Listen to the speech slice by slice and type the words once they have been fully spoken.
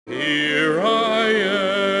Here I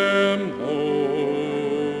am,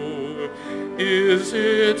 Lord. Is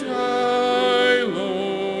it I,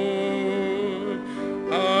 Lord?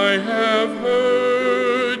 I have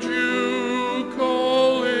heard you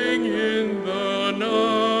calling in the night.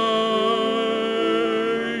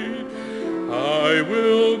 I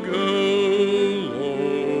will go,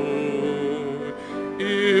 Lord,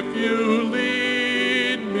 if you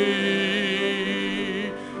lead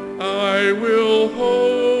me. I will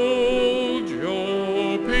hold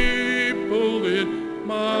your people in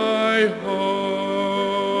my heart.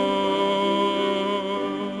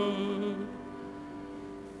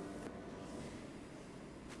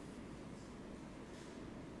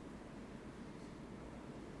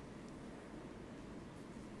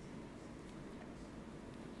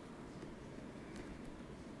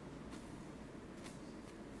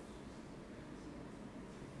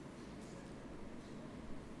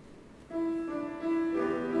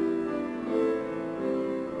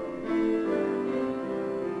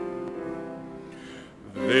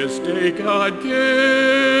 This day God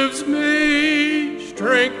gives me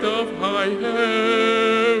strength of high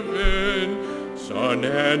heaven, sun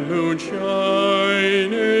and moon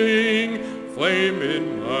shining, flame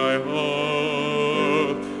in my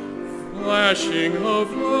heart, flashing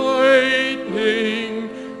of lightning,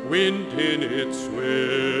 wind in its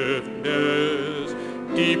swiftness,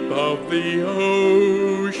 deep of the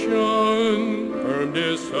ocean,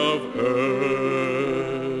 firmness of earth.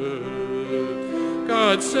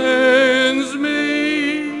 God sends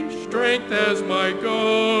me strength as my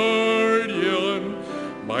guardian,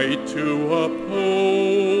 might to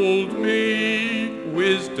uphold me,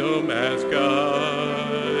 wisdom as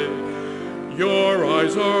guide. Your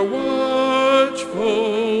eyes are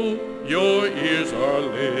watchful, your ears are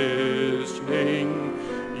listening,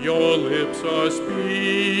 your lips are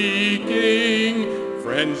speaking,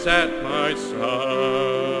 friends at my side.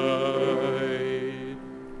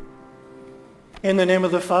 In the name of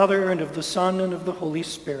the Father, and of the Son, and of the Holy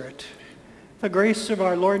Spirit. The grace of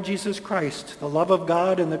our Lord Jesus Christ, the love of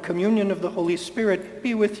God, and the communion of the Holy Spirit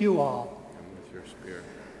be with you all. And with your spirit.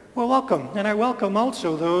 Well, welcome. And I welcome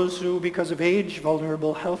also those who, because of age,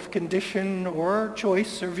 vulnerable health condition, or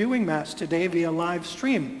choice, are viewing Mass today via live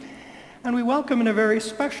stream. And we welcome in a very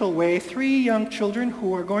special way 3 young children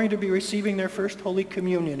who are going to be receiving their first Holy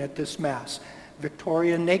Communion at this Mass.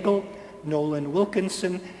 Victoria Nagel, Nolan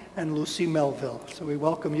Wilkinson, and Lucy Melville. So we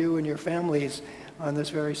welcome you and your families on this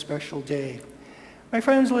very special day. My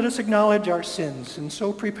friends, let us acknowledge our sins and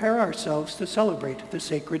so prepare ourselves to celebrate the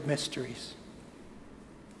sacred mysteries.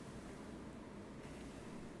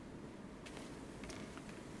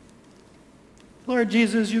 Lord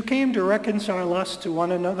Jesus, you came to reconcile us to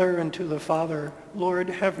one another and to the Father. Lord,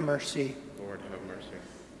 have mercy. Lord, have mercy.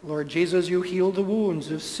 Lord Jesus, you healed the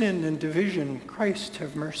wounds of sin and division. Christ,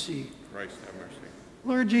 have mercy. Christ, have mercy.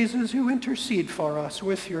 Lord Jesus, you intercede for us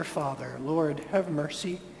with your Father. Lord, have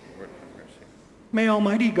mercy. Lord, have mercy. May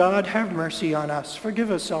Almighty God have mercy on us, forgive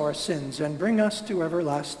us our sins, and bring us to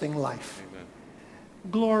everlasting life. Amen.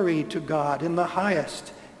 Glory to God in the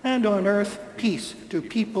highest, and on earth peace to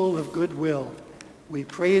people of good will. We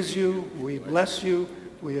praise you, we bless you,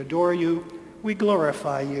 we adore you, we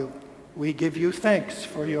glorify you. We give you thanks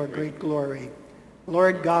for your great glory.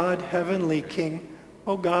 Lord God, heavenly King,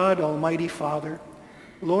 O God, Almighty Father,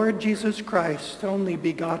 Lord Jesus Christ, only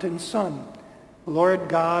begotten Son, Lord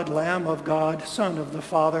God, Lamb of God, Son of the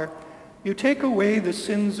Father, you take away the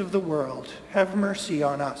sins of the world. Have mercy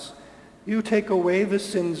on us. You take away the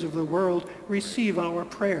sins of the world. Receive our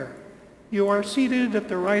prayer. You are seated at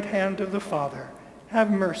the right hand of the Father.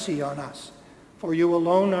 Have mercy on us. For you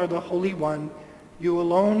alone are the Holy One. You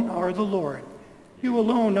alone are the Lord. You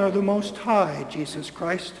alone are the Most High, Jesus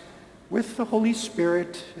Christ, with the Holy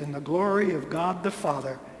Spirit, in the glory of God the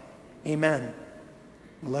Father. Amen.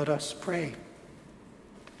 Let us pray.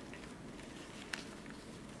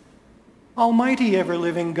 Almighty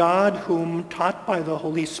ever-living God, whom, taught by the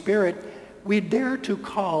Holy Spirit, we dare to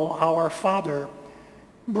call our Father,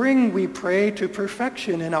 bring, we pray, to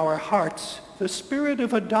perfection in our hearts the spirit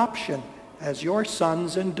of adoption as your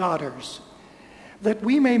sons and daughters, that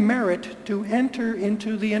we may merit to enter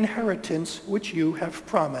into the inheritance which you have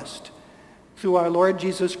promised. Through our Lord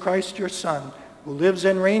Jesus Christ, your Son, who lives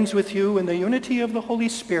and reigns with you in the unity of the Holy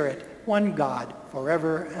Spirit, one God,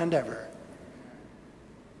 forever and ever.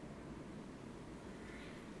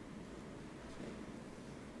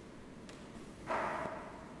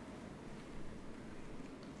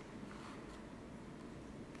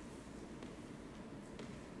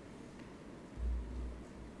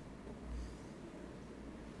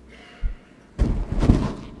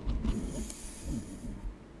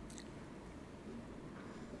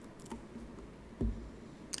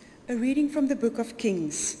 A reading from the book of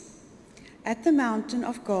Kings. At the mountain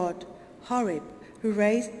of God, Horeb,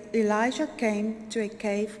 Elijah came to a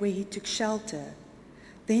cave where he took shelter.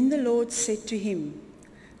 Then the Lord said to him,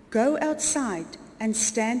 "Go outside and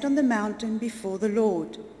stand on the mountain before the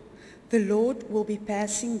Lord. The Lord will be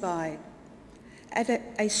passing by."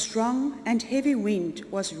 A strong and heavy wind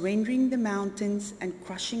was rending the mountains and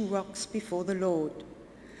crushing rocks before the Lord.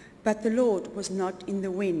 But the Lord was not in the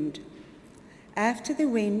wind. After the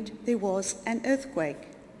wind there was an earthquake,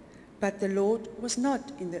 but the Lord was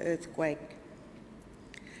not in the earthquake.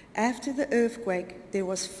 After the earthquake there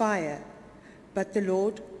was fire, but the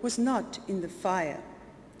Lord was not in the fire.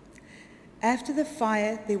 After the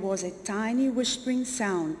fire there was a tiny whispering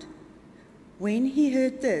sound. When he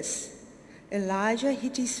heard this, Elijah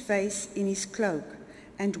hid his face in his cloak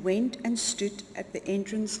and went and stood at the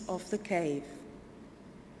entrance of the cave.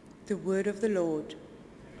 The word of the Lord.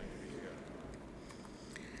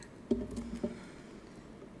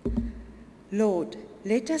 Lord,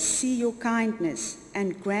 let us see your kindness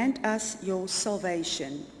and grant us your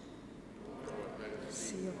salvation.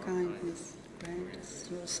 See your kindness, grant us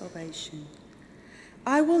your salvation.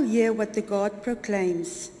 I will hear what the God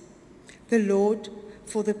proclaims. The Lord,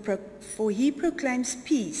 for he proclaims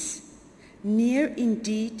peace, near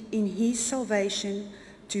indeed in his salvation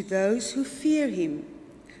to those who fear him,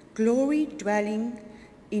 glory dwelling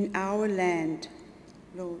in our land.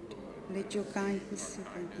 Lord, let your kindness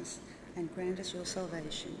and grant us your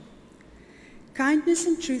salvation. Kindness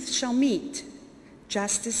and truth shall meet,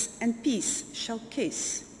 justice and peace shall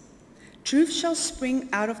kiss. Truth shall spring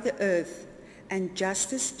out of the earth, and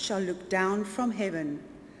justice shall look down from heaven.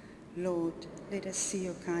 Lord, let us see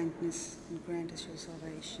your kindness and grant us your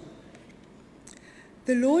salvation.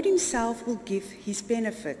 The Lord himself will give his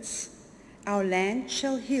benefits. Our land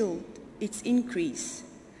shall yield its increase.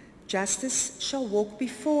 Justice shall walk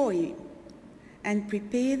before him and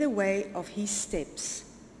prepare the way of his steps.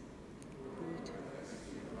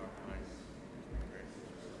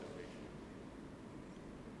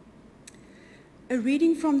 A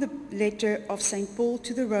reading from the letter of St. Paul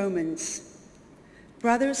to the Romans.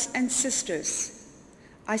 Brothers and sisters,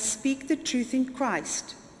 I speak the truth in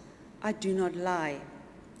Christ. I do not lie.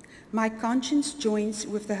 My conscience joins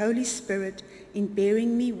with the Holy Spirit in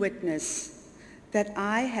bearing me witness that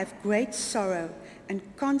I have great sorrow and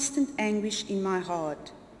constant anguish in my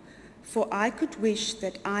heart. For I could wish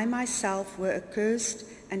that I myself were accursed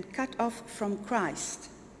and cut off from Christ,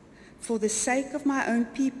 for the sake of my own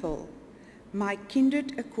people, my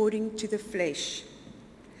kindred according to the flesh.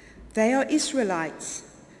 They are Israelites.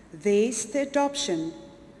 Theirs the adoption,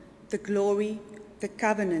 the glory, the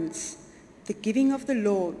covenants, the giving of the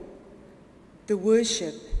law, the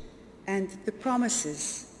worship, and the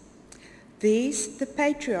promises. Theirs the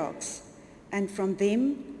patriarchs, and from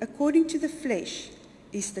them, according to the flesh,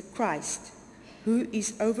 is the Christ, who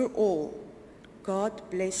is over all, God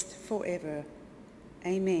blessed forever.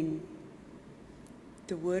 Amen.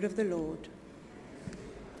 The word of the Lord.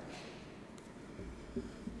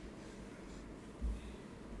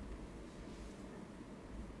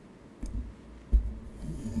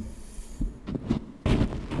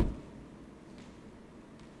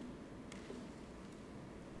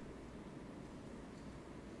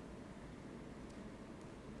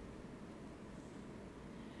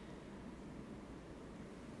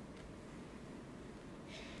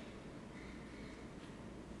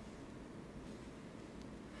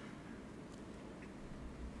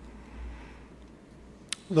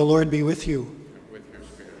 The Lord be with you. And with your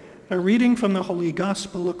spirit. A reading from the Holy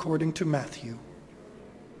Gospel according to Matthew.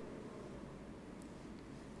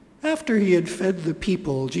 After he had fed the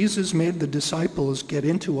people, Jesus made the disciples get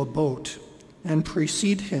into a boat and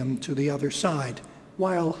precede him to the other side,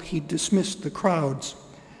 while he dismissed the crowds.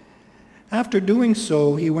 After doing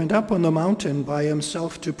so, he went up on the mountain by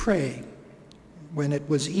himself to pray. When it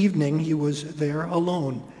was evening, he was there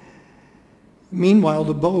alone. Meanwhile,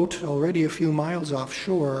 the boat, already a few miles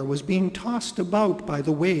offshore, was being tossed about by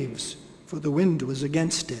the waves, for the wind was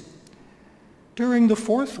against it. During the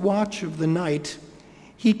fourth watch of the night,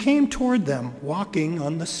 he came toward them, walking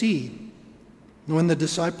on the sea. When the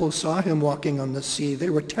disciples saw him walking on the sea, they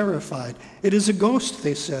were terrified. "It is a ghost,"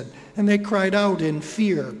 they said, and they cried out in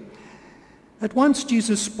fear. At once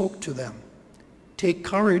Jesus spoke to them. "Take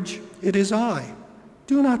courage, it is I.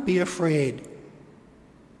 Do not be afraid."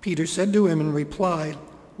 Peter said to him in reply,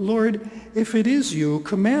 "Lord, if it is you,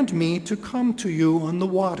 command me to come to you on the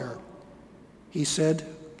water." He said,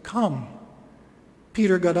 "Come."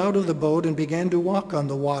 Peter got out of the boat and began to walk on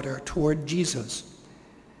the water toward Jesus.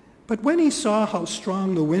 But when he saw how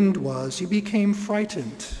strong the wind was, he became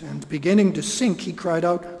frightened, and beginning to sink, he cried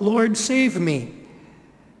out, "Lord, save me."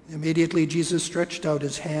 Immediately Jesus stretched out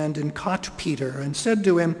his hand and caught Peter and said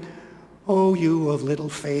to him, "O you of little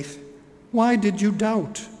faith, why did you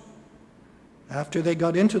doubt?" After they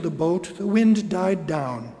got into the boat, the wind died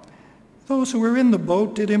down. Those who were in the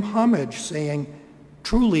boat did him homage, saying,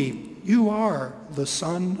 "Truly, you are the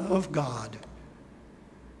Son of God."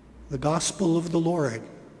 The Gospel of the Lord.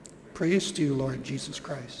 Praise to you, Lord Jesus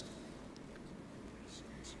Christ.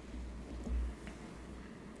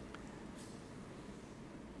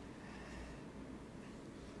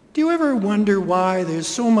 Do you ever wonder why there's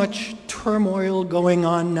so much turmoil going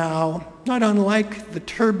on now, not unlike the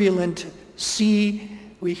turbulent sea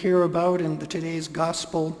we hear about in today's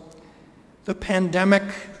gospel? The pandemic,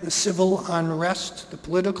 the civil unrest, the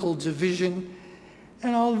political division,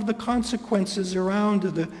 and all of the consequences around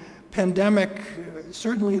the pandemic,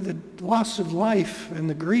 certainly the loss of life and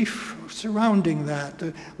the grief surrounding that,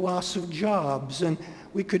 the loss of jobs, and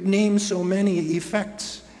we could name so many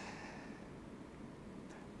effects.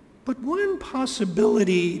 But one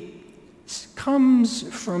possibility comes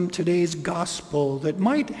from today's gospel that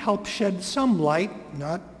might help shed some light,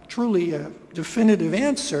 not truly a definitive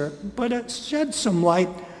answer, but it sheds some light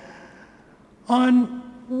on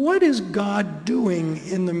what is God doing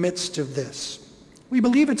in the midst of this. We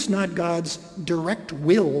believe it's not God's direct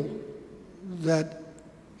will that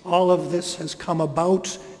all of this has come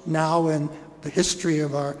about now in the history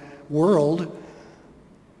of our world,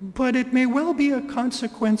 but it may well be a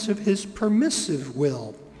consequence of his permissive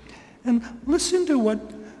will. And listen to what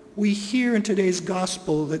we hear in today's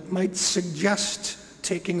gospel that might suggest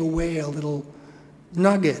taking away a little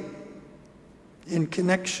nugget in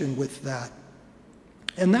connection with that.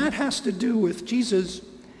 And that has to do with Jesus.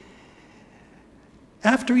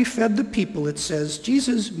 After he fed the people, it says,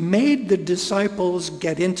 Jesus made the disciples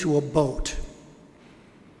get into a boat.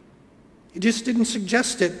 He just didn't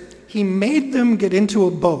suggest it. He made them get into a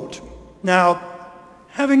boat. Now,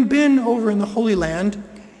 having been over in the Holy Land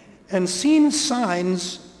and seen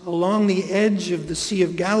signs along the edge of the Sea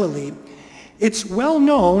of Galilee, it's well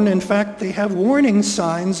known, in fact, they have warning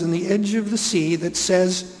signs on the edge of the sea that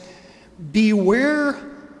says, "Beware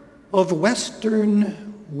of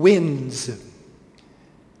western winds."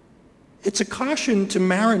 It's a caution to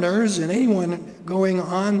mariners and anyone going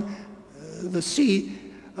on the Sea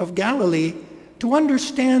of Galilee to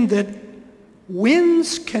understand that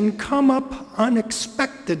winds can come up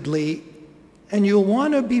unexpectedly, and you'll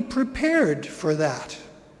want to be prepared for that.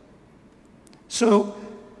 So,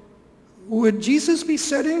 would Jesus be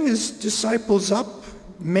setting his disciples up,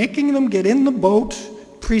 making them get in the boat,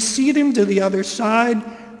 precede him to the other side,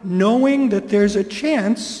 knowing that there's a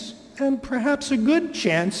chance, and perhaps a good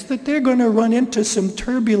chance, that they're going to run into some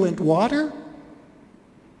turbulent water?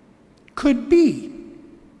 Could be.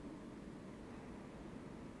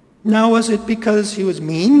 Now, was it because he was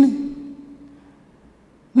mean?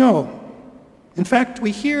 No. In fact, we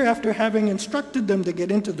hear after having instructed them to get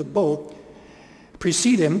into the boat,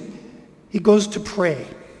 precede him, he goes to pray.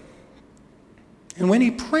 And when he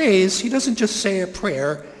prays, he doesn't just say a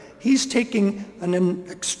prayer. He's taking an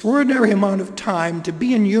extraordinary amount of time to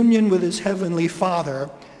be in union with his heavenly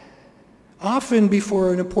Father, often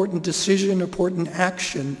before an important decision, important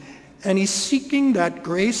action. And he's seeking that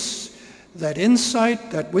grace, that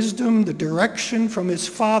insight, that wisdom, the direction from his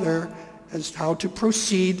Father as how to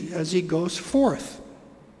proceed as he goes forth.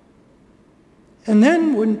 And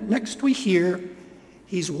then when next we hear,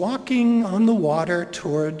 he's walking on the water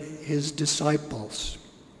toward his disciples.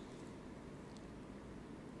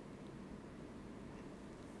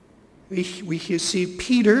 We see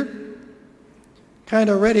Peter kind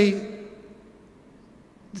of ready.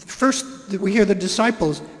 First, we hear the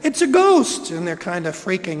disciples, "It's a ghost," and they're kind of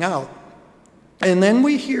freaking out. And then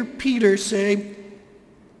we hear Peter say,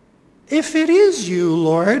 "If it is you,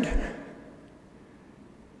 Lord,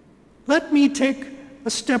 let me take a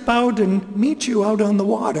step out and meet you out on the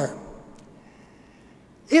water."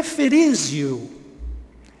 If it is you.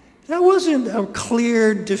 That wasn't a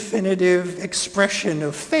clear, definitive expression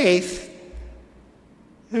of faith.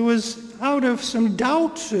 It was out of some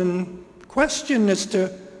doubt and question as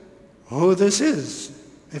to who this is,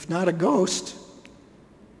 if not a ghost.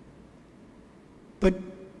 But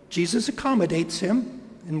Jesus accommodates him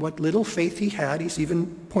in what little faith he had. He even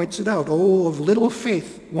points it out. "Oh, of little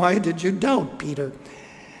faith, why did you doubt, Peter?"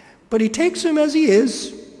 But he takes him as he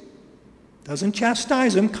is, doesn't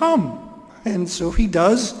chastise him, "Come." And so he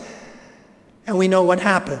does, and we know what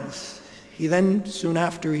happens. He then, soon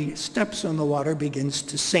after he steps on the water, begins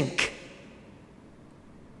to sink.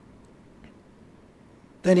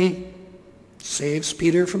 Then he saves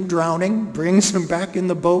Peter from drowning, brings him back in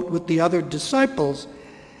the boat with the other disciples.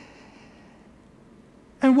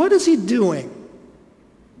 And what is he doing?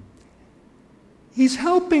 He's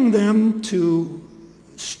helping them to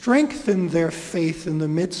strengthen their faith in the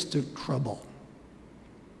midst of trouble.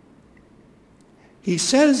 He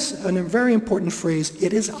says in a very important phrase,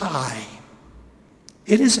 "It is I."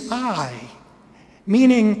 It is I.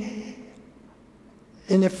 Meaning,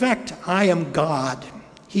 in effect, I am God.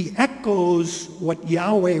 He echoes what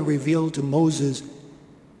Yahweh revealed to Moses.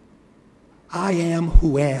 I am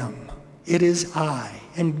who am. It is I.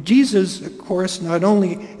 And Jesus, of course, not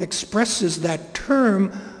only expresses that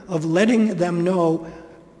term of letting them know,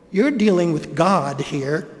 you're dealing with God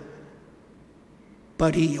here,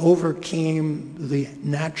 but he overcame the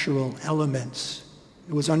natural elements.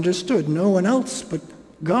 It was understood no one else but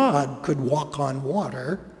God could walk on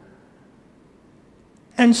water.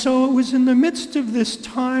 And so it was in the midst of this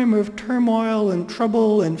time of turmoil and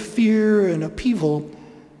trouble and fear and upheaval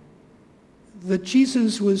that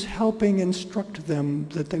Jesus was helping instruct them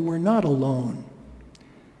that they were not alone.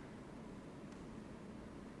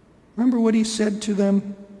 Remember what he said to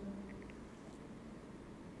them?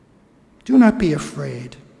 "Do not be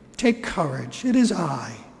afraid. Take courage. It is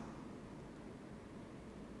I."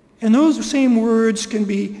 And those same words can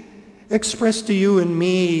be expressed to you and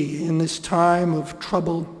me in this time of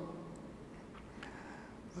trouble,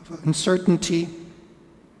 of uncertainty.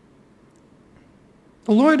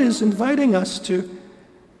 The Lord is inviting us to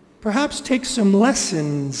perhaps take some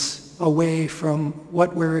lessons away from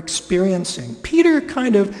what we're experiencing. Peter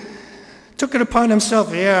kind of took it upon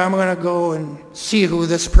himself, I'm going to go and see who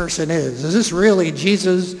this person is. Is this really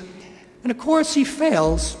Jesus? And of course he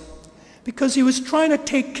fails because he was trying to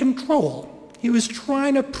take control. He was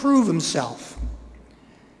trying to prove himself.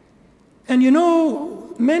 And you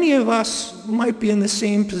know, many of us might be in the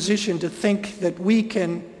same position to think that we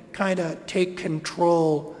can kind of take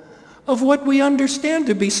control of what we understand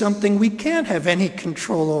to be something we can't have any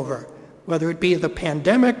control over, whether it be the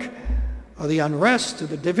pandemic or the unrest or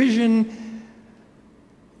the division.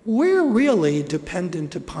 We're really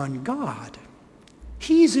dependent upon God.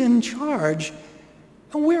 He's in charge,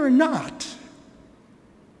 and we're not.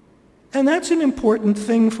 And that's an important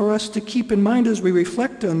thing for us to keep in mind as we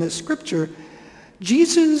reflect on this scripture.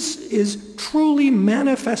 Jesus is truly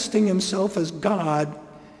manifesting himself as God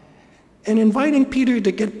and inviting Peter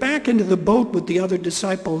to get back into the boat with the other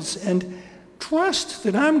disciples and trust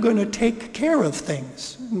that I'm going to take care of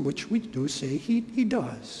things, which we do say he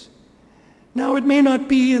does. Now, it may not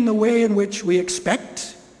be in the way in which we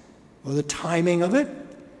expect or the timing of it,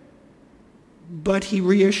 but he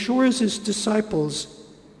reassures his disciples,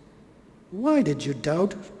 why did you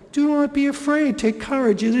doubt? Do not be afraid. Take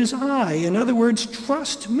courage. It is I. In other words,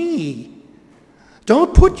 trust me.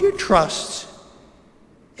 Don't put your trust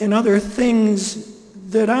in other things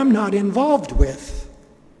that I'm not involved with.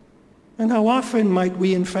 And how often might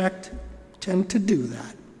we, in fact, tend to do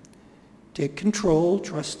that? Take control,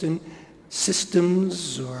 trust in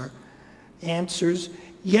systems or answers.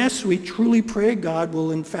 Yes, we truly pray God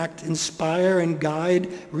will, in fact, inspire and guide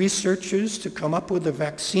researchers to come up with a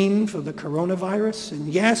vaccine for the coronavirus. And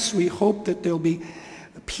yes, we hope that there'll be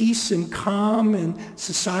peace and calm in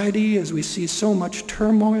society as we see so much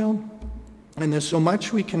turmoil. And there's so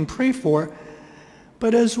much we can pray for.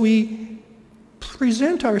 But as we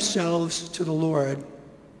present ourselves to the Lord,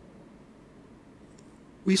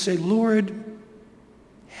 we say, Lord,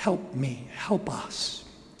 help me, help us.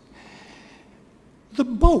 The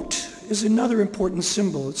boat is another important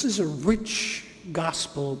symbol. This is a rich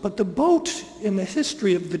gospel, but the boat in the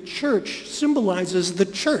history of the church symbolizes the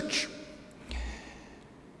church.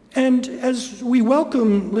 And as we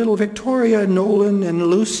welcome little Victoria, Nolan, and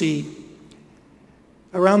Lucy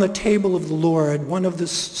around the table of the Lord, one of the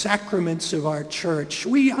sacraments of our church,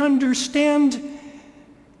 we understand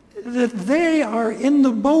that they are in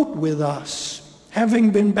the boat with us.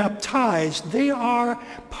 Having been baptized, they are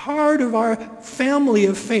part of our family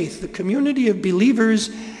of faith, the community of believers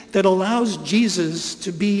that allows Jesus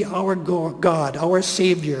to be our God, our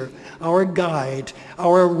Savior, our guide,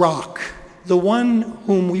 our rock, the one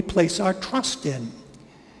whom we place our trust in.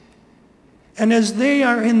 And as they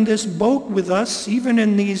are in this boat with us, even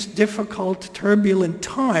in these difficult, turbulent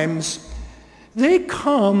times, they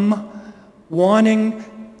come wanting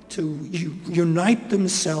to unite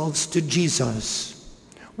themselves to Jesus,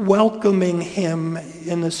 welcoming him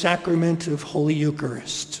in the sacrament of Holy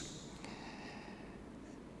Eucharist.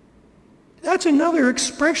 That's another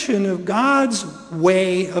expression of God's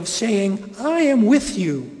way of saying, I am with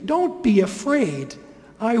you. Don't be afraid.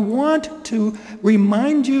 I want to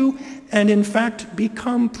remind you and in fact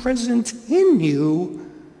become present in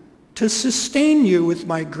you to sustain you with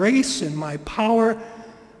my grace and my power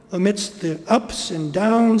amidst the ups and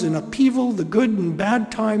downs and upheaval, the good and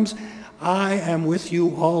bad times. I am with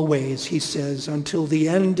you always, he says, until the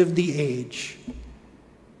end of the age.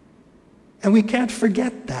 And we can't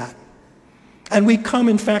forget that. And we come,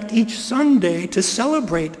 in fact, each Sunday to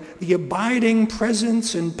celebrate the abiding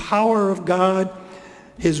presence and power of God,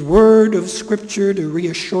 his word of Scripture to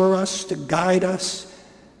reassure us, to guide us,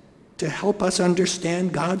 to help us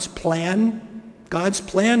understand God's plan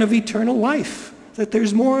of eternal life, that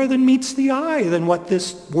there's more than meets the eye than what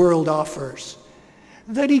this world offers,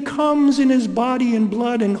 that he comes in his body and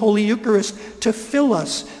blood in Holy Eucharist to fill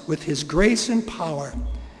us with his grace and power.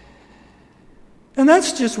 And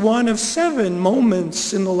that's just one of 7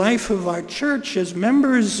 moments in the life of our church as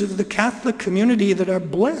members of the Catholic community that are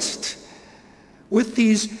blessed with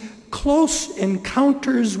these close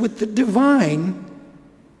encounters with the divine,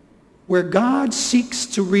 where God seeks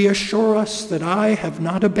to reassure us that I have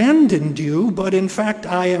not abandoned you, but in fact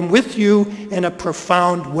I am with you in a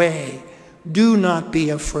profound way. Do not be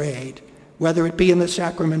afraid, whether it be in the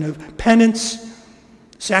sacrament of penance,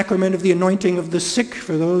 sacrament of the anointing of the sick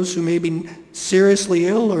for those who may be seriously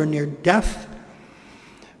ill or near death,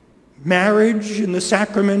 marriage in the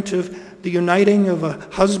sacrament of the uniting of a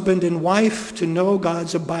husband and wife to know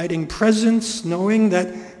God's abiding presence, knowing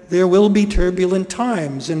that there will be turbulent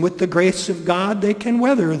times, and with the grace of God they can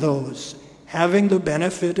weather those, having the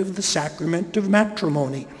benefit of the sacrament of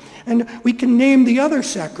matrimony. And we can name the other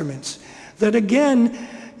sacraments that, again,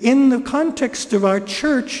 in the context of our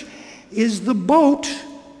church, is the boat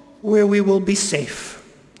where we will be safe,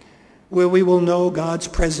 where we will know God's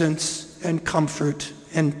presence and comfort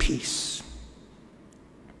and peace.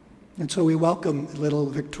 And so we welcome little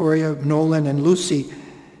Victoria, Nolan, and Lucy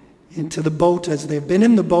into the boat, as they've been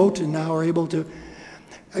in the boat and now are able to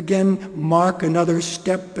again mark another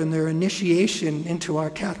step in their initiation into our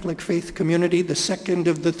Catholic faith community, the second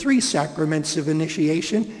of the 3 sacraments of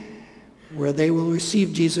initiation, where they will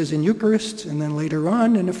receive Jesus in Eucharist, and then later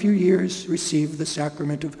on, in a few years, receive the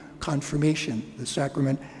sacrament of confirmation, the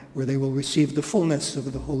sacrament where they will receive the fullness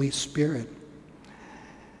of the Holy Spirit.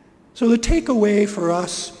 So the takeaway for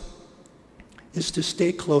us is to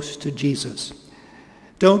stay close to Jesus.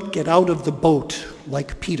 Don't get out of the boat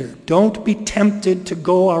like Peter. Don't be tempted to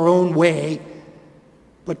go our own way,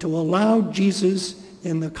 but to allow Jesus,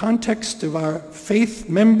 in the context of our faith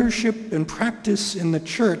membership and practice in the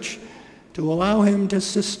church, to allow him to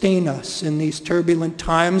sustain us in these turbulent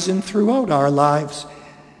times and throughout our lives,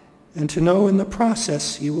 and to know in the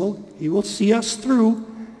process he will see us through.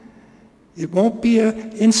 It won't be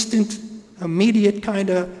an instant, immediate kind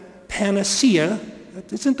of panacea.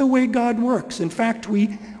 That isn't the way God works. In fact,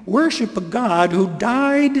 we worship a God who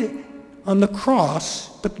died on the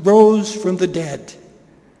cross but rose from the dead.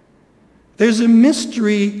 There's a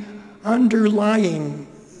mystery underlying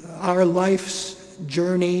our life's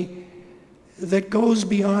journey that goes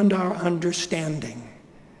beyond our understanding.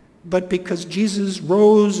 But because Jesus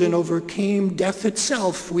rose and overcame death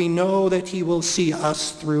itself, we know that he will see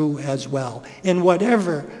us through as well, in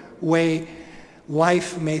whatever way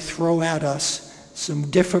life may throw at us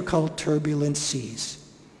some difficult, turbulent seas.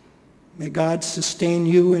 May God sustain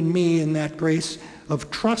you and me in that grace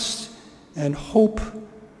of trust and hope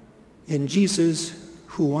in Jesus,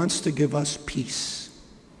 who wants to give us peace.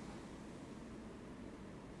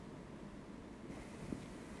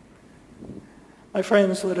 My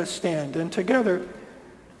friends, let us stand and together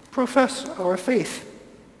profess our faith.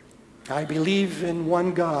 I believe in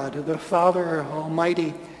one God, the Father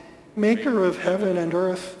Almighty, maker of heaven and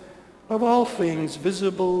earth, of all things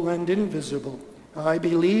visible and invisible. I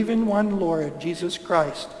believe in one Lord, Jesus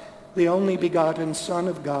Christ, the only begotten Son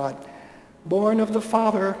of God, born of the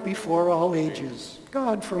Father before all ages,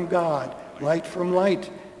 God from God, light from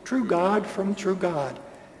light, true God from true God,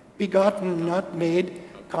 begotten, not made,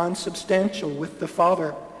 consubstantial with the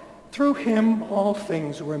Father. Through him all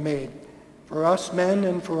things were made. For us men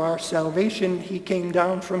and for our salvation he came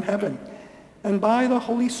down from heaven, and by the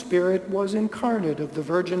Holy Spirit was incarnate of the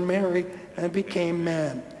Virgin Mary and became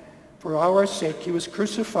man. For our sake he was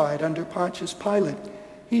crucified under Pontius Pilate.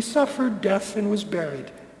 He suffered death and was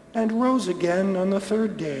buried, and rose again on the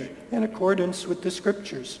 3rd day in accordance with the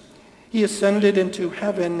Scriptures. He ascended into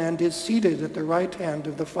heaven and is seated at the right hand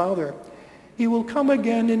of the Father. He will come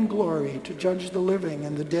again in glory to judge the living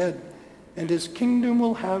and the dead, and his kingdom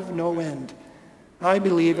will have no end. I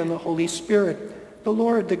believe in the Holy Spirit, the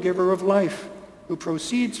Lord, the giver of life, who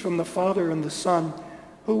proceeds from the Father and the Son,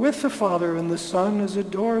 who with the Father and the Son is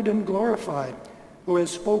adored and glorified, who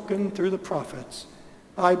has spoken through the prophets.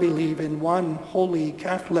 I believe in one holy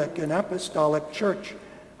Catholic and Apostolic Church.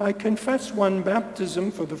 I confess one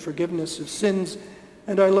baptism for the forgiveness of sins,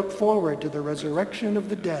 and I look forward to the resurrection of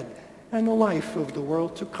the dead and the life of the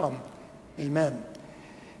world to come. Amen.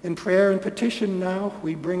 In prayer and petition now,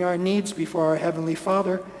 we bring our needs before our Heavenly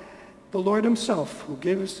Father, the Lord himself, who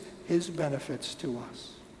gives his benefits to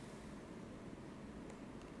us.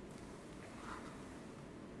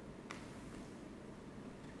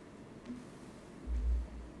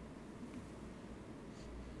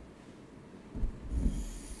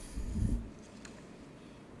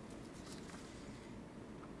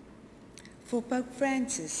 For Pope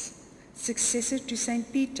Francis, successor to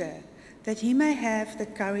St. Peter, that he may have the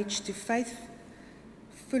courage to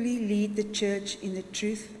faithfully lead the Church in the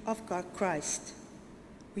truth of God Christ.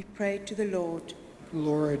 We pray to the Lord.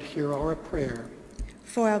 Lord, hear our prayer.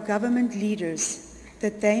 For our government leaders,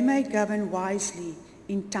 that they may govern wisely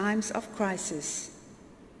in times of crisis.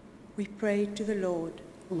 We pray to the Lord.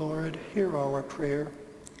 Lord, hear our prayer.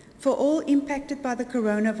 For all impacted by the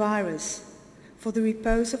coronavirus, for the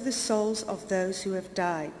repose of the souls of those who have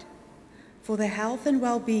died, for the health and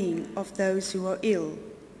well-being of those who are ill,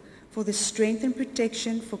 for the strength and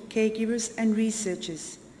protection for caregivers and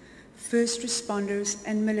researchers, first responders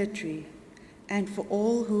and military, and for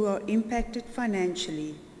all who are impacted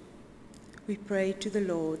financially. We pray to the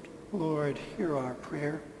Lord. Lord, hear our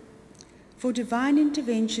prayer. For divine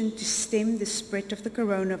intervention to stem the spread of the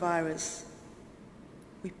coronavirus.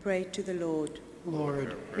 We pray to the Lord.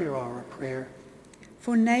 Lord, hear our prayer.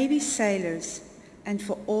 For Navy sailors and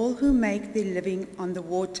for all who make their living on the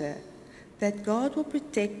water, that God will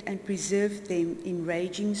protect and preserve them in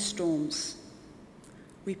raging storms.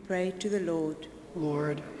 We pray to the Lord.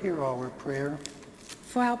 Lord, hear our prayer.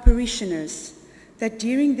 For our parishioners, that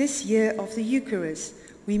during this year of the Eucharist,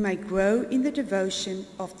 we may grow in the devotion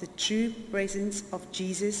of the true presence of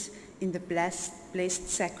Jesus in the blessed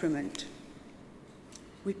sacrament.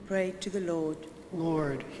 We pray to the Lord.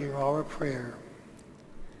 Lord, hear our prayer.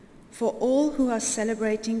 For all who are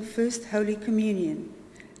celebrating First Holy Communion,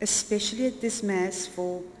 especially at this Mass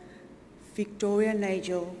for Victoria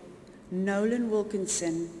Nagel, Nolan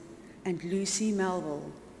Wilkinson, and Lucy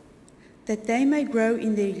Melville, that they may grow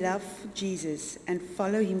in their love for Jesus and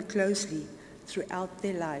follow him closely throughout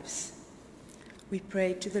their lives. We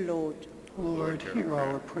pray to the Lord. Lord, hear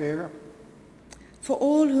our prayer. For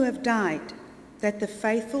all who have died, that the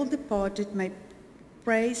faithful departed may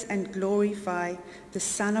praise and glorify the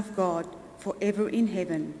Son of God forever in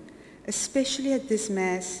heaven, especially at this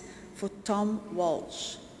Mass for Tom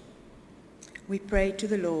Walsh. We pray to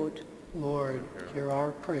the Lord. Lord, hear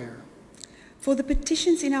our prayer. For the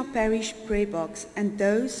petitions in our parish prayer box and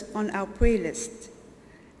those on our prayer list,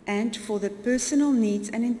 and for the personal needs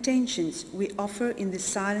and intentions we offer in the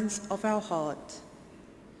silence of our heart.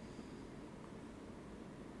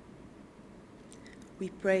 We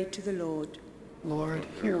pray to the Lord. Lord,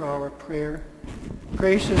 hear our prayer.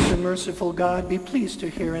 Gracious and merciful God, be pleased to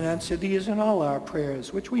hear and answer these and all our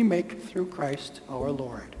prayers, which we make through Christ our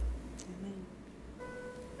Lord.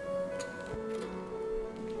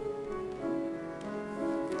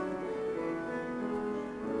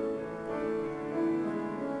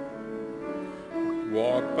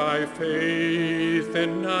 Walk by faith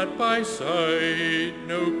and not by sight,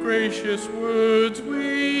 no gracious words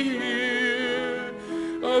we hear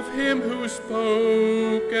of him who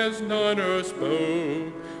spoke as none e'er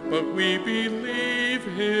spoke, but we believe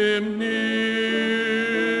him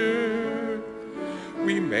near.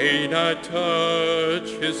 We may not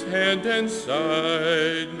touch his hand and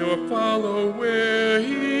side, nor follow where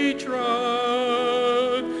he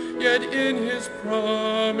trod, yet in his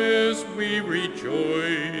promise we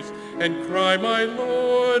rejoice and cry, my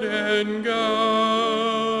Lord and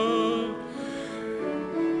God.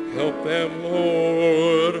 Help them,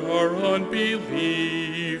 Lord, our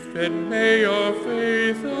unbelief, and may our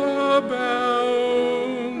faith abound,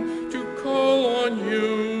 to call on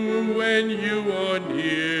you when you are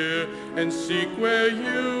near, and seek where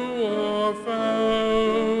you are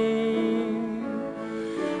found.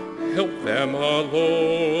 Help them, our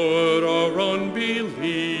Lord, our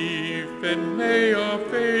unbelief, and may our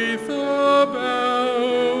faith abound,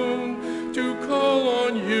 to call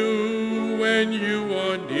on you when you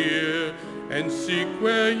are near, and seek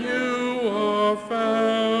where you are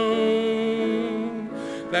found.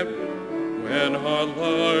 That when our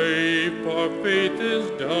life, our faith is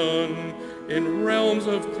done, in realms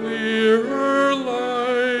of clearer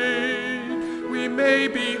light, we may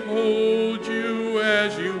behold you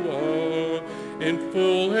as you are, in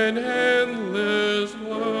full and endless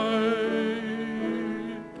light.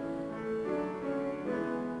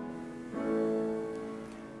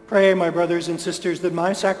 Pray, my brothers and sisters, that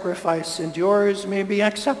my sacrifice and yours may be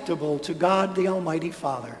acceptable to God the Almighty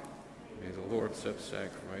Father. May the Lord accept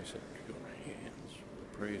sacrifice at your hands for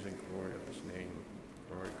the praise and glory of his name,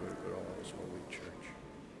 for our good all his holy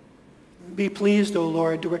church. Be pleased, O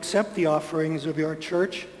Lord, to accept the offerings of your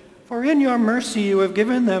church, for in your mercy you have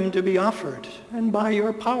given them to be offered, and by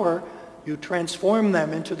your power you transform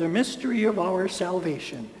them into the mystery of our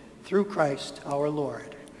salvation, through Christ our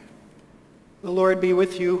Lord. The Lord be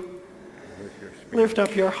with you. Lift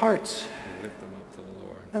up your hearts, And lift them up to the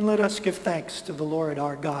Lord. and let us give thanks to the Lord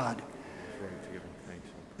our God. It's right to give him thanks.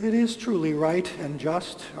 It is truly right and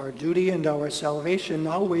just, our duty and our salvation,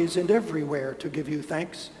 always and everywhere to give you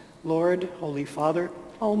thanks, Lord, Holy Father,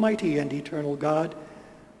 Almighty and eternal God,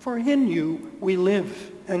 for in you we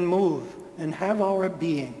live and move and have our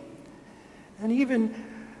being.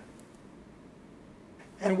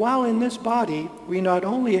 And while in this body, we not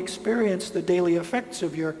only experience the daily effects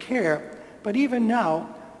of your care, but even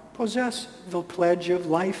now possess the pledge of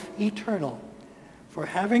life eternal. For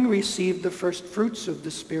having received the first fruits of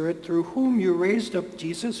the Spirit, through whom you raised up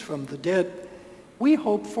Jesus from the dead, we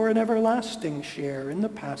hope for an everlasting share in the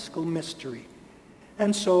Paschal mystery.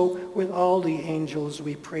 And so, with all the angels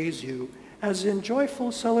we praise you, as in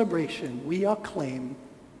joyful celebration we acclaim,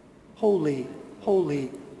 Holy,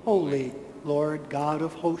 holy, holy, Lord God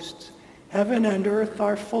of hosts, heaven and earth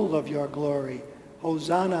are full of your glory.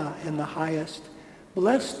 Hosanna in the highest.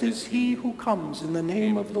 Blessed is he who comes in the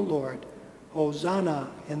name of the Lord. Hosanna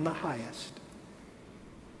in the highest.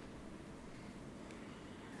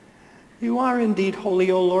 You are indeed holy,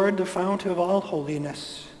 O Lord, the fount of all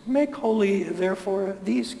holiness. Make holy, therefore,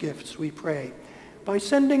 these gifts, we pray, by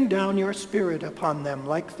sending down your Spirit upon them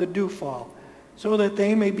like the dewfall, so that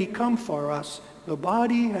they may become for us the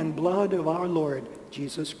body and blood of our Lord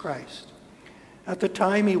Jesus Christ. At the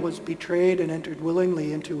time he was betrayed and entered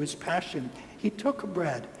willingly into his passion, he took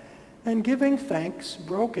bread, and giving thanks,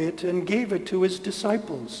 broke it and gave it to his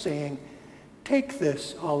disciples, saying, "Take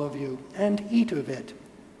this, all of you, and eat of it,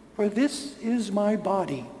 for this is my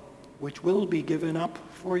body, which will be given up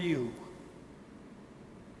for you."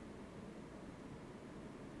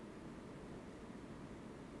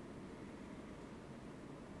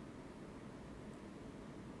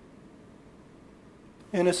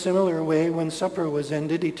 In a similar way, when supper was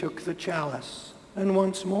ended, he took the chalice, and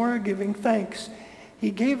once more giving thanks,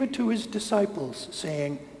 he gave it to his disciples,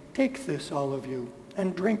 saying, "Take this, all of you,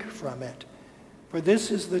 and drink from it. For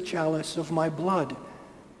this is the chalice of my blood,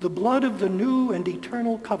 the blood of the new and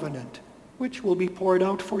eternal covenant, which will be poured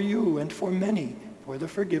out for you and for many for the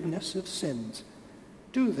forgiveness of sins.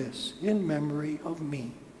 Do this in memory of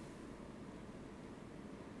me."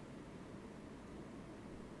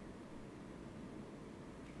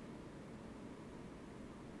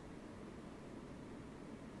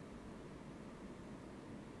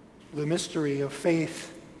 The mystery of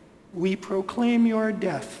faith. We proclaim your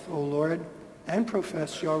death, O Lord, and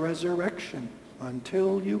profess your resurrection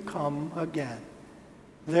until you come again.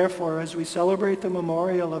 Therefore, as we celebrate the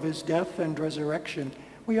memorial of his death and resurrection,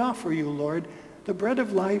 we offer you, Lord, the bread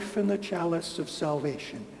of life and the chalice of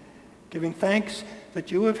salvation, giving thanks that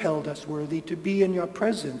you have held us worthy to be in your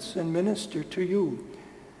presence and minister to you.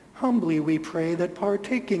 Humbly we pray that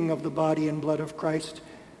partaking of the body and blood of Christ,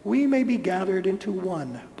 we may be gathered into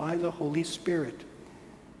one by the Holy Spirit.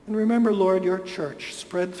 And remember, Lord, your church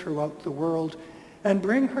spread throughout the world, and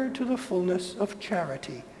bring her to the fullness of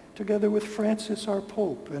charity, together with Francis our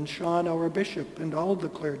Pope, and Sean our Bishop, and all the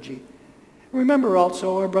clergy. Remember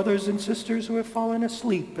also our brothers and sisters who have fallen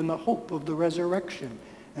asleep in the hope of the resurrection,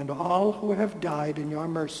 and all who have died in your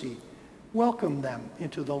mercy. Welcome them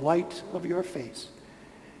into the light of your face.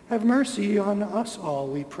 Have mercy on us all,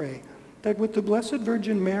 we pray, that with the Blessed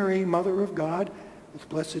Virgin Mary, Mother of God, with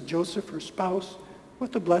blessed Joseph, her spouse,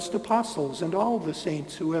 with the blessed apostles and all the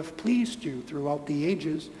saints who have pleased you throughout the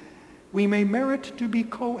ages, we may merit to be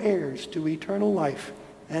co-heirs to eternal life,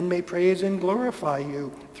 and may praise and glorify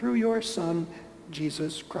you through your Son,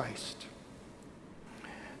 Jesus Christ.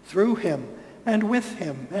 Through him, and with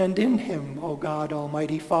him, and in him, O God,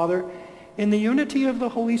 Almighty Father, in the unity of the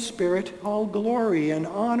Holy Spirit, all glory and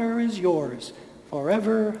honor is yours,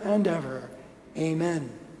 forever and ever. Amen.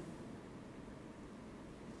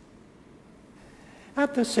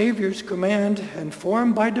 At the Savior's command, and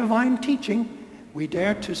formed by divine teaching, we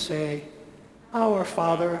dare to say, Our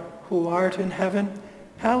Father, who art in heaven,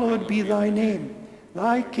 hallowed be thy name.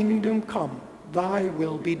 Thy kingdom come, thy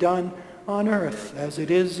will be done, on earth as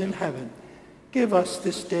it is in heaven. Give us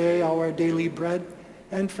this day our daily bread,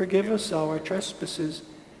 and forgive us our trespasses,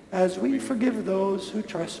 as we forgive those who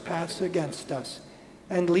trespass against us.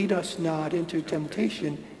 And lead us not into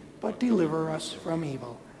temptation, but deliver us from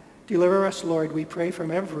evil. Deliver us, Lord, we pray,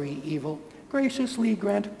 from every evil. Graciously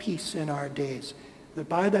grant peace in our days, that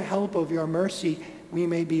by the help of your mercy we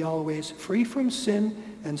may be always free from sin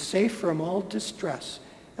and safe from all distress,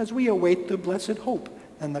 as we await the blessed hope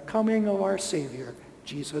and the coming of our Savior,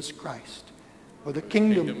 Jesus Christ. For the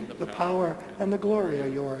kingdom, the power, and the glory are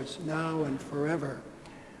yours, now and forever.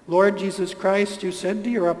 Lord Jesus Christ, you said to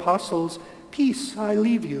your apostles, "Peace I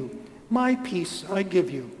leave you, my peace I give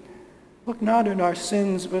you." Look not on our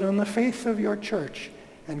sins, but on the faith of your church,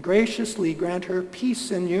 and graciously grant her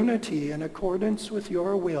peace and unity in accordance with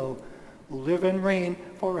your will, who live and reign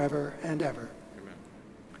forever and ever. Amen.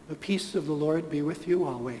 The peace of the Lord be with you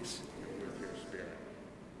always. And with your spirit.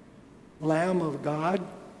 Lamb of God,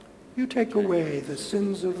 you take away the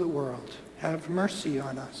sins of the world. Have mercy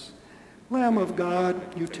on us. Lamb of God,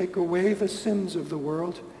 you take away the sins of the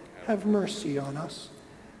world. Have mercy on us.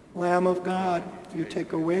 Lamb of God, you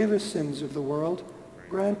take away the sins of the world.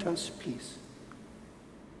 Grant us peace.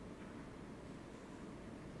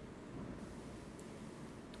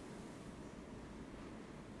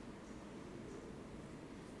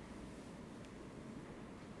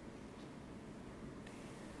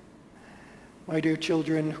 My dear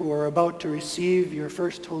children who are about to receive your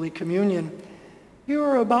first Holy Communion, you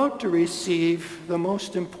are about to receive the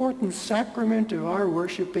most important sacrament of our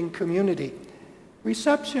worshiping community.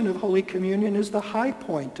 Reception of Holy Communion is the high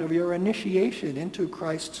point of your initiation into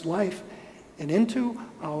Christ's life and into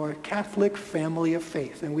our Catholic family of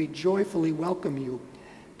faith, and we joyfully welcome you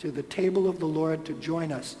to the table of the Lord to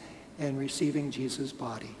join us in receiving Jesus'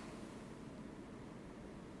 body.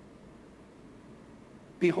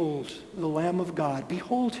 Behold, the Lamb of God.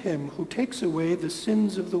 Behold him who takes away the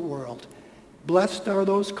sins of the world. Blessed are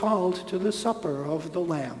those called to the supper of the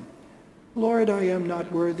Lamb. Lord, I am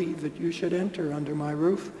not worthy that you should enter under my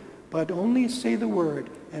roof, but only say the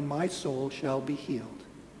word, and my soul shall be healed.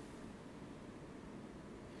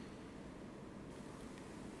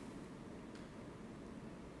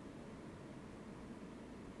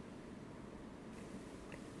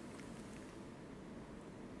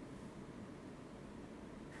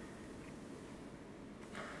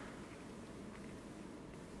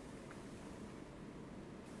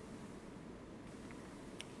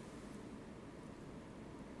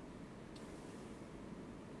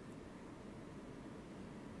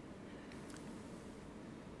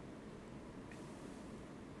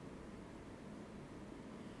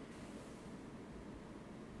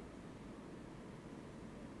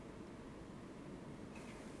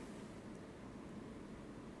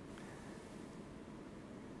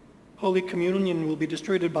 Holy Communion will be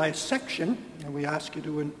distributed by section, and we ask you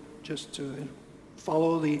to just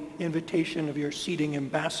follow the invitation of your seating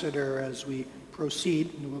ambassador as we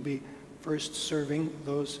proceed. And we'll be first serving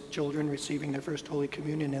those children receiving their first Holy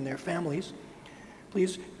Communion and their families.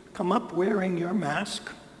 Please come up wearing your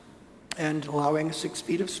mask and allowing 6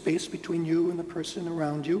 feet of space between you and the person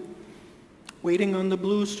around you. Waiting on the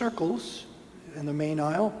blue circles in the main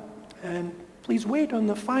aisle, and please wait on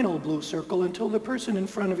the final blue circle until the person in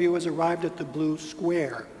front of you has arrived at the blue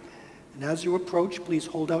square. And as you approach, please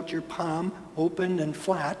hold out your palm open and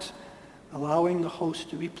flat, allowing the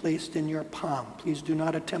host to be placed in your palm. Please do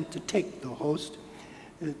not attempt to take the host.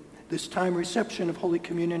 This time, reception of Holy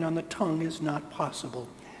Communion on the tongue is not possible.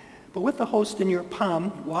 But with the host in your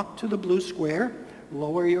palm, walk to the blue square,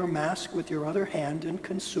 lower your mask with your other hand, and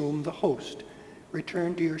consume the host.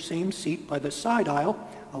 Return to your same seat by the side aisle,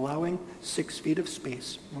 allowing 6 feet of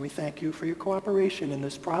space. And we thank you for your cooperation in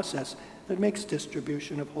this process that makes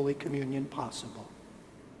distribution of Holy Communion possible.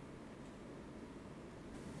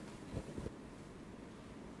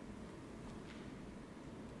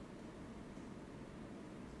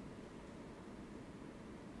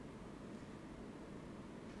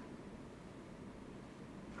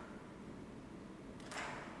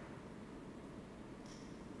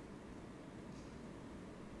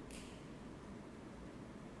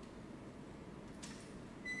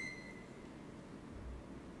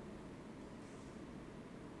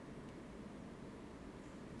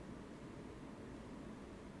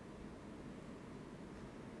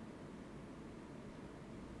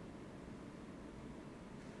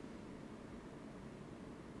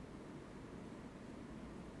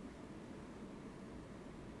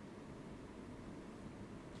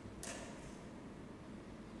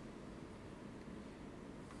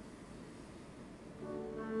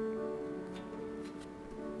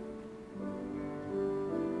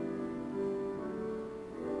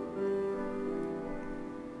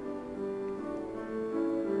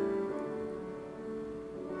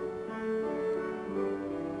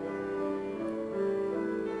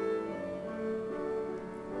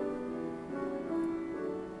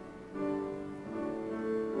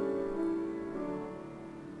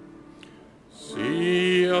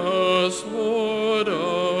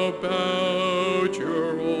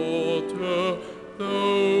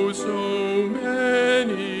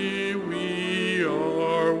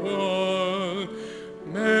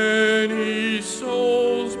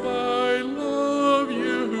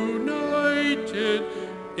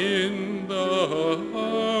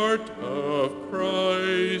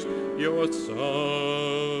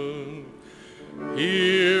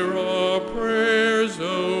 Hear our prayers,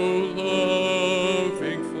 O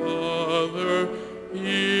loving Father.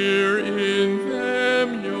 Hear in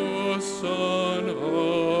them your Son,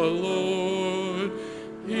 our Lord.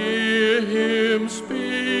 Hear him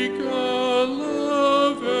speak our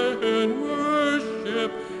love and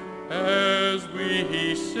worship as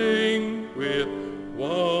we sing with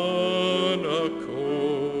one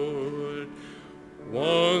accord.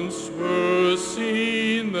 Once were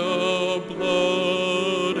seen the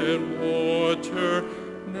blood and water,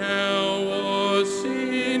 now are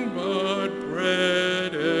seen but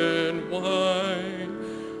bread and wine.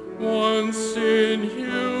 Once in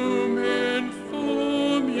human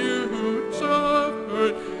form you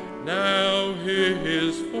suffered, now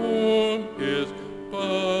his form is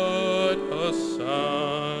but a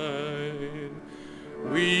sign.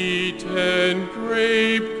 Wheat and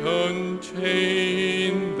grape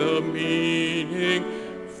contain the meaning,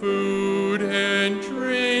 food and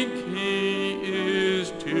drink he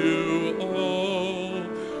is to all.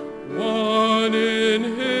 One in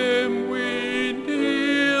him we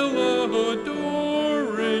kneel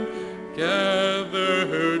adoring,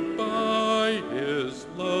 gathered by his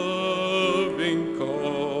loving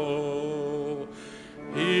call.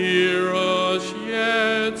 Hear us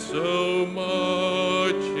yet, so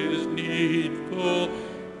much is needful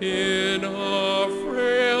in our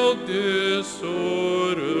frail disordered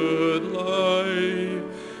life.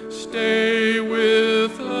 Stay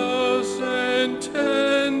with us and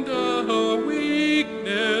tend our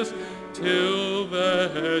weakness till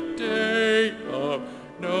that day of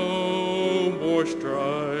no more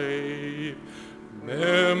strife.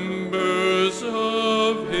 Members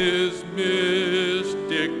of his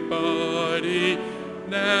mystic body,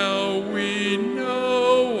 now we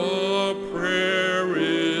know our prayer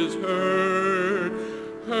is heard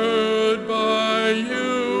by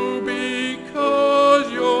you,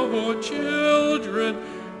 because your children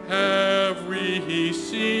have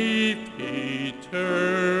received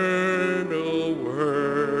eternal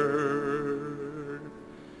word.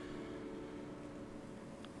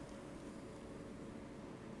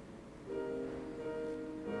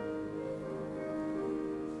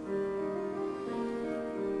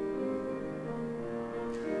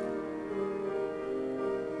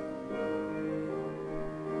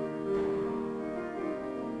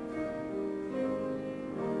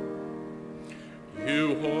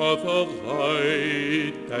 You are the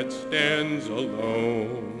light that stands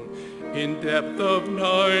alone in depth of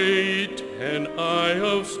night and eye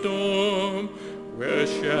of storm. Where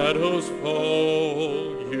shadows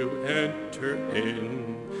fall, you enter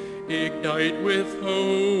in. Ignite with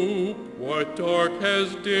hope what dark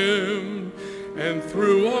has dimmed, and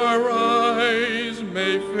through our eyes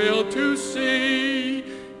may fail to see.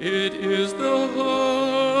 It is the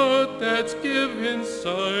heart that's given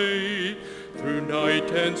sight through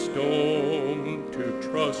night and storm to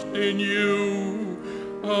trust in you.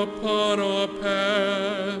 Upon our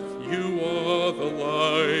path, you are the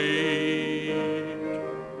light.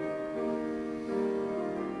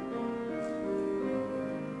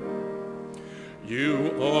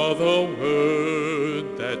 You are the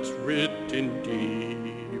word that's written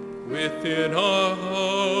deep within our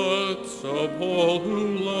hearts of all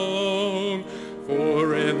who long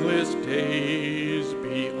for endless days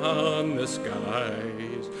beyond the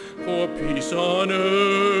skies, for peace on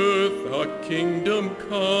earth, a kingdom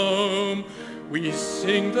come. We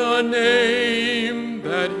sing the name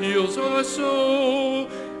that heals our soul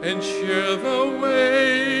and share the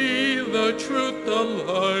way, the truth, the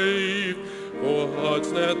life, for hearts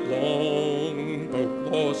that long,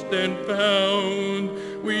 both lost and found.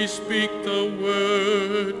 We speak the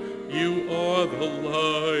word, you are the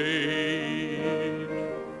light.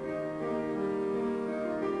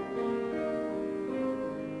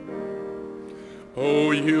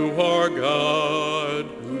 Oh, you are God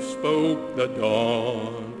who spoke the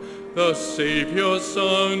dawn, the Savior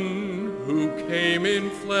Son who came in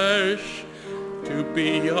flesh to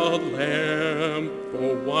be a lamp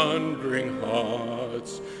for wandering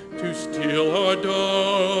hearts, to steal our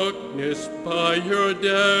darkness by your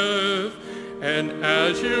death. And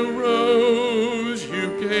as you rose,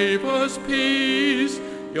 you gave us peace,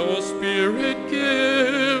 your Spirit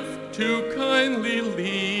gift to kindly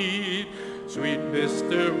lead. Sweet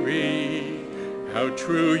mystery, how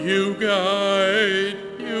true you guide.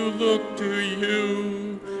 You look to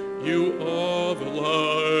you, you are the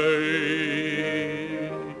light.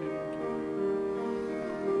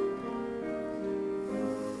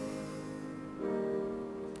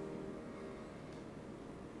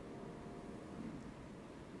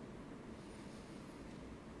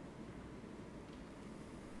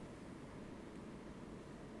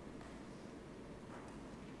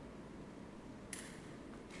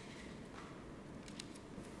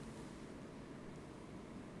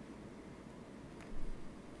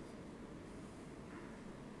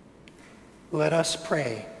 Let us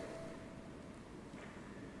pray.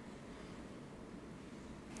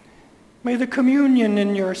 May the communion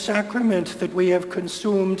in your sacrament that we have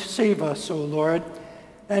consumed save us, O Lord,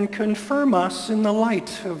 and confirm us in the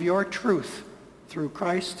light of your truth through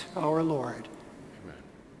Christ our Lord. Amen.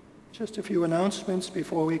 Just a few announcements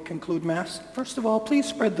before we conclude Mass. First of all, please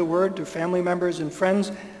spread the word to family members and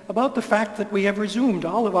friends about the fact that we have resumed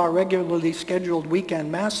all of our regularly scheduled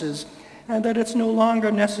weekend Masses and that it's no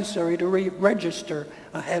longer necessary to register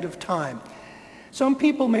ahead of time. Some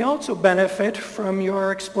people may also benefit from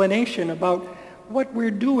your explanation about what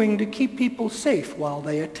we're doing to keep people safe while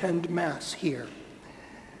they attend Mass here.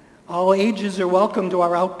 All ages are welcome to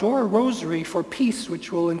our outdoor Rosary for Peace,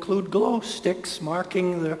 which will include glow sticks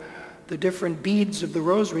marking the different beads of the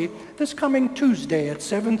Rosary this coming Tuesday at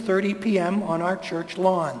 7:30 p.m. on our church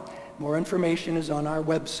lawn. More information is on our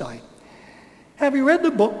website. Have you read the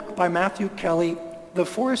book by Matthew Kelly, The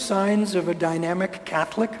 4 Signs of a Dynamic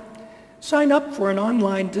Catholic? Sign up for an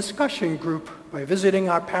online discussion group by visiting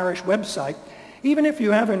our parish website. Even if you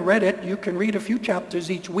haven't read it, you can read a few chapters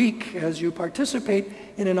each week as you participate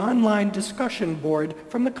in an online discussion board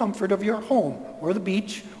from the comfort of your home or the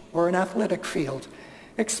beach or an athletic field.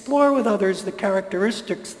 Explore with others the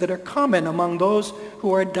characteristics that are common among those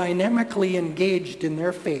who are dynamically engaged in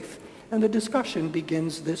their faith. And the discussion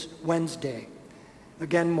begins this Wednesday.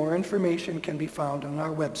 Again, more information can be found on our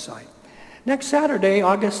website. Next Saturday,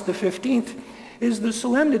 August the 15th, is the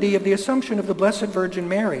Solemnity of the Assumption of the Blessed Virgin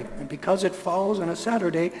Mary. And because it falls on a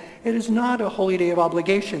Saturday, it is not a holy day of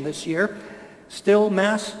obligation this year. Still,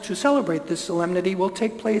 Mass to celebrate this solemnity will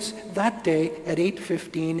take place that day at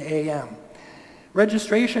 8:15 a.m.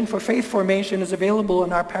 Registration for faith formation is available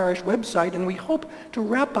on our parish website, and we hope to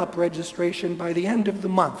wrap up registration by the end of the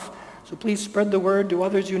month. So please spread the word to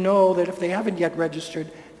others you know that if they haven't yet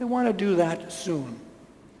registered, they want to do that soon.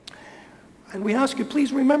 And we ask you,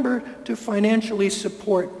 please remember to financially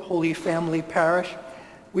support Holy Family Parish.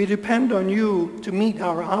 We depend on you to meet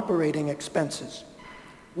our operating expenses.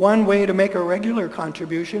 One way to make a regular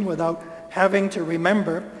contribution without having to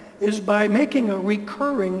remember is by making a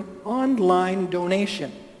recurring online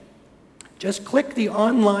donation. Just click the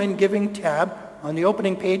online giving tab on the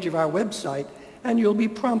opening page of our website and you'll be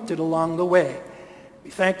prompted along the way. We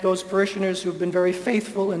thank those parishioners who've been very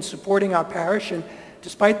faithful in supporting our parish, and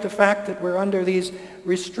despite the fact that we're under these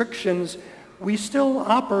restrictions, we still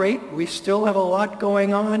operate, we still have a lot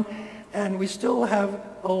going on, and we still have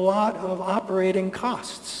a lot of operating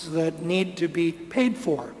costs that need to be paid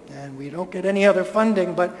for. And we don't get any other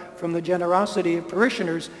funding but from the generosity of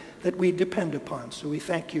parishioners that we depend upon. So we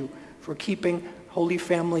thank you for keeping Holy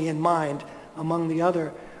Family in mind among the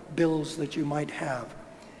other bills that you might have.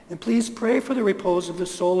 And please pray for the repose of the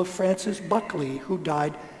soul of Francis Buckley, who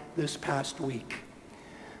died this past week.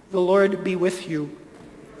 The Lord be with you.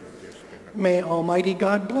 May Almighty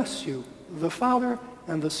God bless you, the Father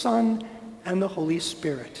and the Son and the Holy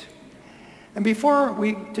Spirit. And before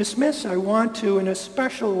we dismiss, I want to, in a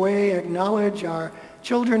special way, acknowledge our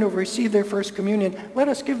children who have received their First Communion. Let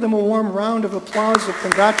us give them a warm round of applause of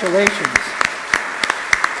congratulations.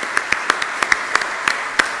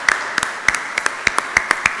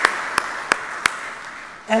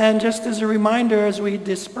 And just as a reminder, as we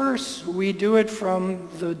disperse, we do it from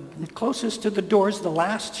the closest to the doors. The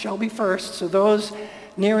last shall be first. So those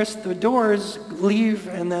nearest the doors leave,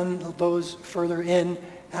 and then those further in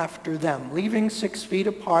after them, leaving 6 feet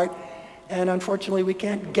apart. And unfortunately, we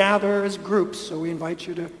can't gather as groups, so we invite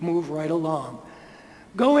you to move right along.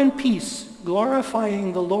 Go in peace,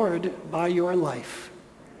 glorifying the Lord by your life.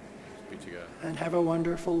 Be together. And have a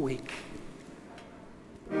wonderful week.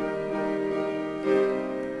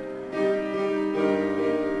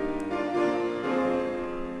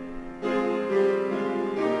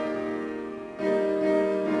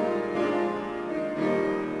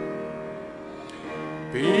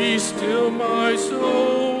 Be still, my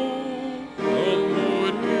soul.